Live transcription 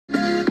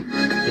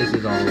This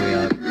is all the way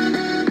up, so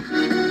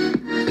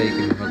you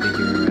can hardly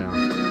hear me right now.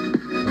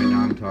 Right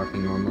now I'm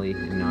talking normally,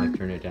 and now I've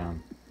turned it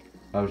down.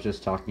 I was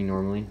just talking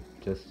normally,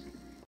 just...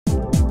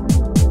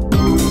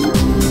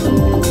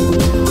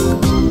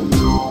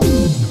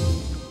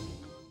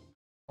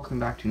 Welcome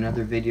back to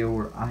another video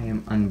where I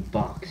am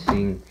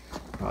unboxing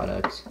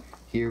products.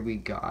 Here we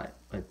got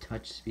a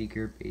touch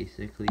speaker.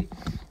 Basically,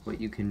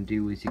 what you can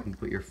do is you can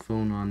put your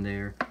phone on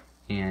there,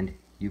 and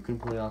you can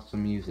play off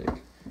some music.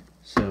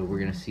 So we're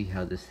gonna see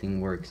how this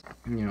thing works.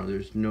 You know,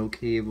 there's no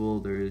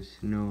cable, there's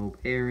no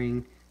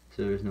pairing,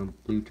 so there's no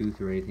Bluetooth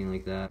or anything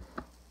like that.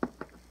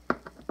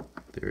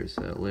 There's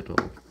a little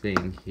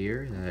thing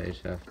here that I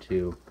just have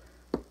to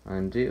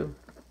undo.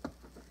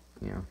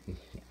 You know,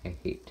 I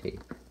hate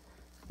tape.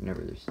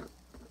 Whenever there's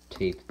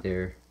tape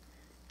there,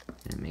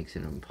 it makes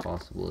it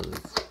impossible to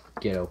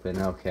get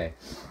open. Okay,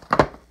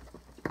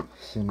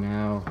 so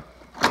now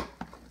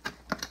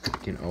you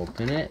can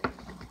open it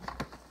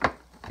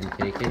and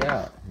take it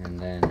out, and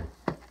then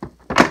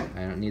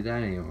I don't need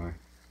that anymore.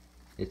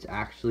 It's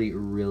actually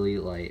really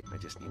light. I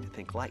just need to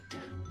think light.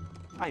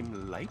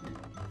 I'm light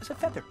as a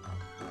feather.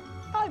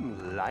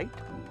 I'm light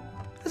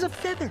as a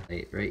feather.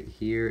 Right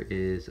here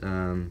is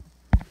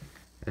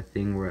a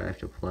thing where I have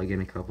to plug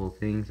in a couple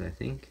things, I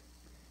think.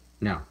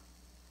 No,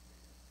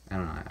 I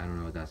don't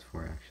know what that's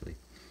for actually.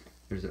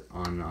 There's an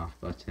on and off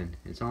button.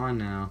 It's on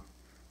now.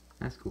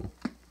 That's cool.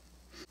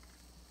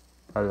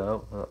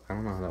 Hello? I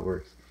don't know how that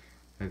works.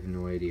 I have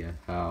no idea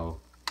how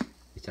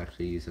it's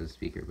actually used as a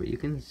speaker, but you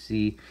can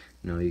see.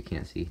 No, you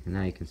can't see.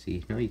 Now you can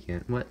see. No, you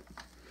can't. What?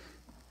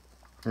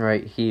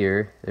 Right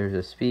here, there's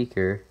a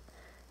speaker,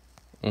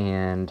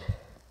 and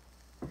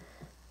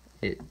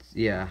it's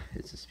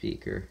a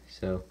speaker.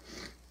 So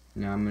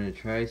now I'm gonna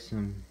try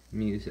some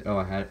music. Oh,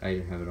 I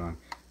didn't have it on.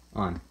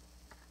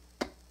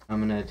 I'm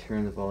gonna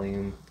turn the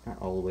volume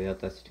not all the way up.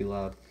 That's too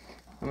loud.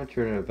 I'm gonna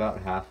turn it about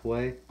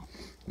halfway,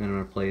 and then I'm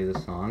gonna play the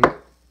song.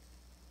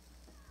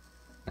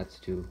 That's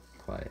too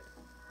quiet.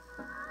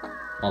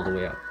 All the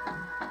way up.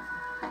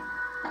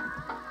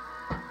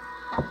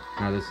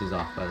 Now this is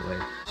off, by the way.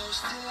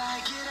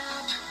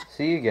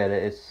 So you get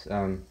it. It's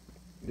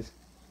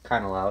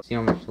kind of loud. See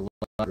how much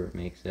louder it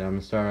makes it. I'm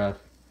gonna start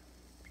off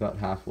about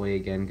halfway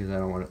again because I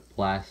don't want it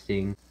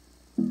blasting.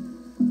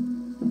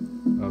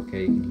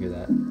 Okay, you can hear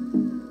that.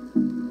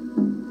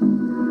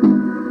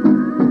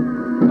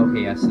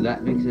 Okay, yeah. So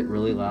that makes it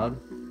really loud.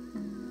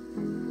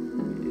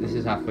 This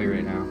is halfway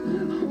right now.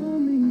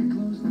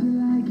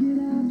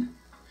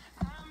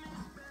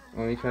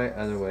 Let me try it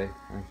other way,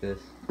 like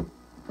this.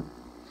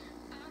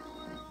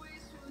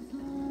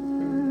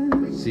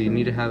 So you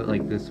need to have it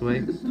like this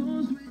way,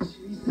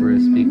 where the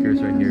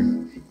speaker's right here.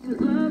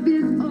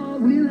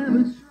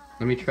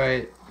 Let me try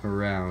it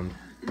around.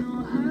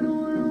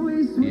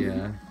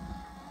 Yeah.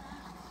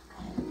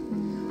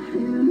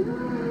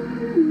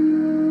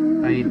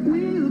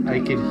 I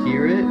could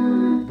hear it,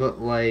 but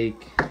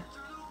like,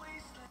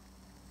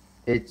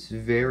 it's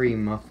very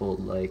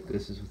muffled, like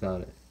this is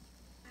without it.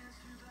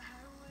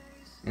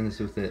 And this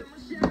with it.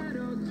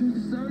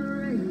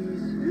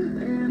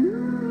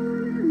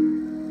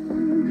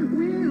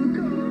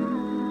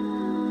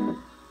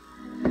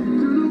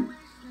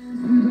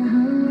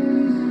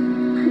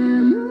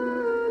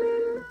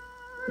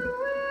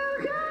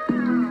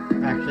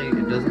 Actually,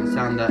 it doesn't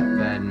sound that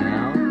bad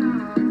now.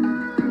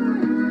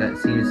 That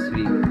seems to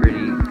be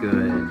pretty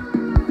good.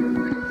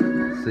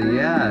 So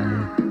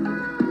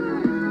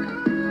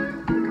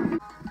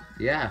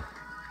yeah.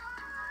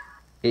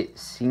 It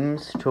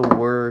seems to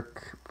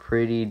work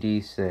pretty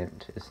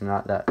decent. It's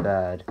not that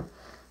bad.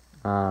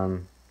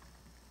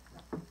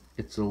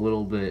 It's a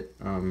little bit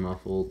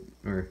muffled,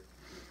 or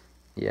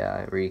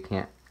yeah, where you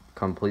can't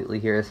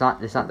completely hear. It's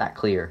not that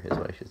clear, is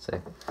what I should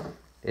say.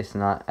 It's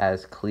not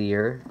as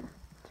clear,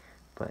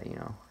 but you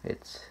know,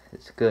 it's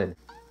good.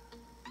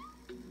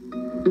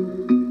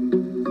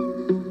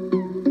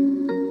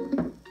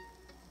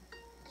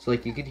 So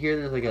like you could hear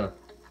there's like a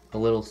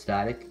little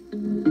static.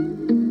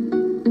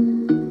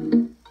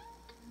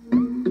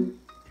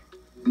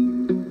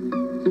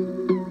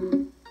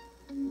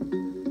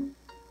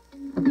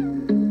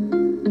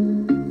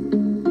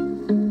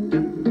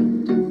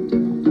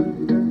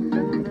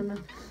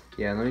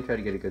 Yeah, let me try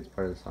to get a good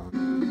part of the song.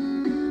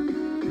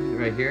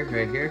 Right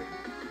here.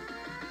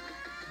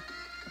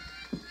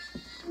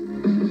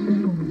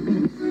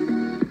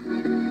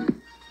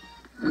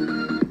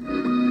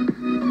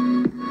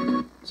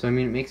 So I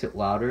mean, it makes it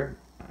louder.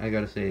 I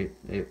gotta say,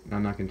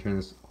 I'm not gonna turn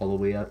this all the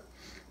way up.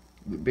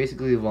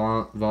 Basically,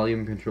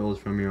 volume control is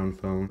from your own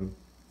phone,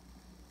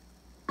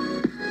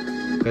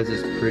 because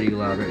it's pretty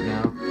loud right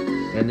now.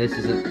 And this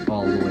isn't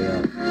all the way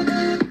up.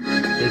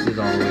 This is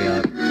all the way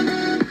up.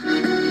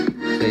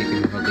 So you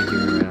can hardly hear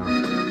me right now.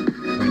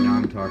 Right now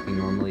I'm talking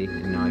normally,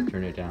 and now I've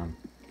turned it down.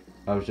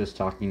 I was just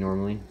talking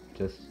normally,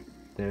 just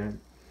there.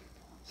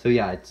 So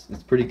yeah, it's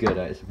pretty good.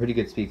 It's a pretty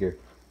good speaker.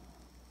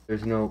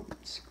 There's no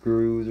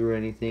screws or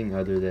anything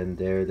other than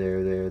there.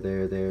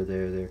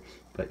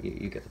 But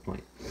you get the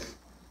point.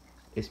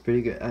 It's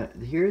pretty good.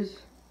 Here's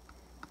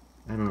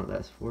I don't know what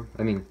that's for.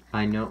 I mean,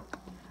 I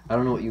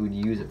don't know what you would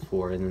use it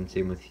for, and then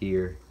same with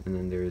here, and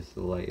then there's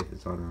the light if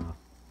it's on or off.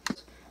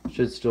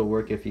 Should still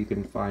work if you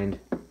can find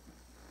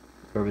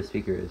where the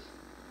speaker is.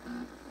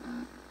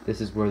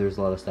 This is where there's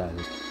a lot of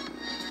static.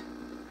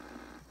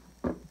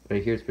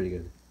 Right here it's pretty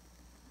good.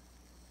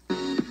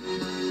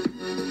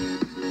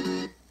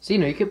 So, you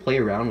know, you can play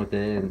around with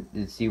it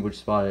and see which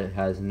spot it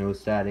has no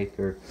static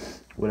or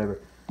whatever.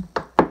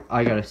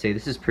 I gotta say,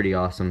 this is pretty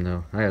awesome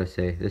though. I gotta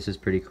say, this is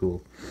pretty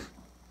cool.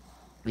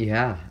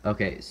 Yeah,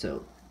 okay,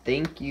 so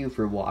thank you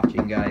for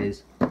watching,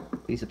 guys.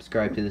 Please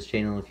subscribe to this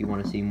channel if you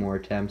want to see more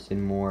attempts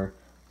and more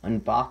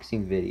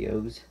unboxing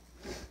videos.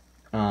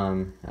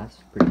 That's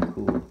pretty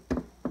cool.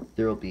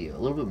 There will be a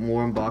little bit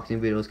more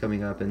unboxing videos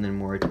coming up and then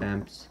more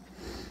attempts.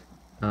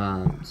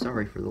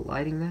 Sorry for the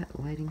lighting. That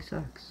lighting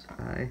sucks.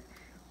 I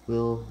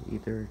will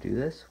either do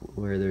this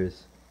where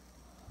there's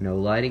no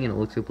lighting and it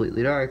looks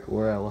completely dark,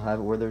 or I will have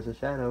it where there's a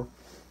shadow.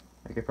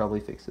 I could probably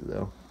fix it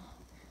though.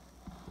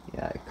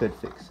 Yeah, I could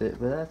fix it,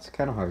 but that's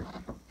kind of hard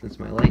since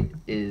my light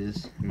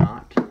is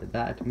not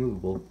that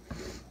movable.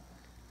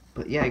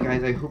 But yeah,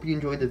 guys, I hope you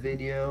enjoyed the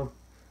video.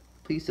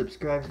 Please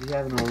subscribe if you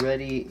haven't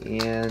already,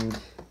 and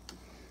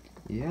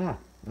yeah,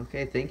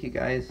 okay, thank you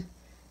guys.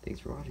 Thanks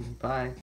for watching. Bye.